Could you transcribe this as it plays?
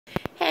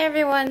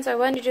everyone, so I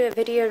wanted to do a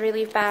video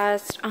really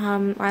fast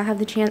while I have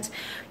the chance.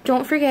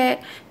 Don't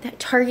forget that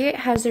Target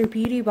has their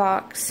beauty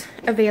box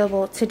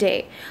available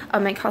today.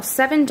 It costs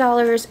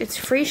 $7. It's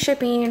free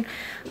shipping.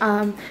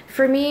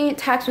 For me,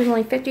 tax was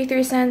only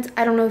 53 cents.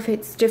 I don't know if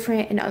it's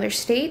different in other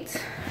states.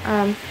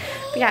 But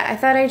yeah, I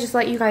thought I'd just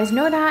let you guys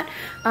know that.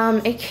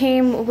 It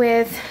came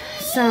with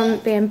some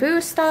bamboo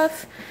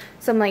stuff,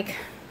 some like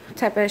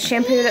type of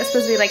shampoo that's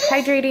supposed to be like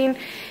hydrating.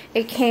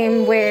 It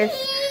came with,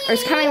 or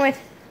it's coming with,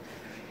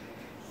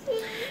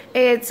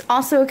 it's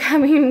also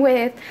coming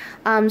with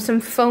some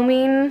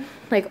foaming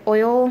like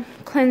oil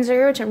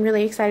cleanser, which I'm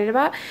really excited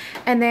about.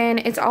 And then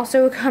it's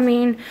also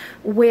coming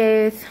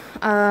with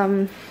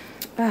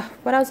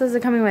what else is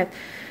it coming with?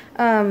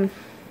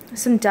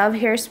 Some Dove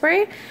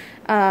hairspray.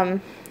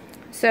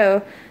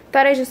 So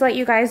thought I'd just let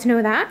you guys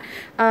know that.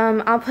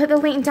 I'll put the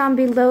link down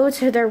below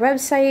to their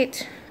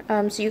website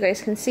so you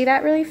guys can see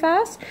that really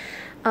fast.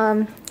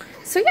 So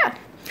yeah,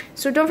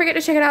 so don't forget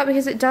to check it out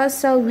because it does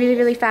sell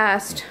really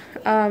fast.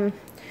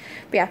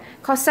 But yeah,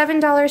 cost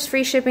 $7,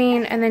 free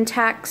shipping, and then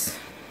tax.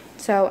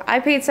 So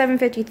I paid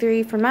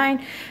 $7.53 for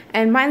mine,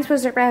 and mine's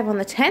supposed to arrive on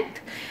the 10th.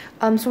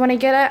 So when I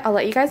get it, I'll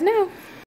let you guys know.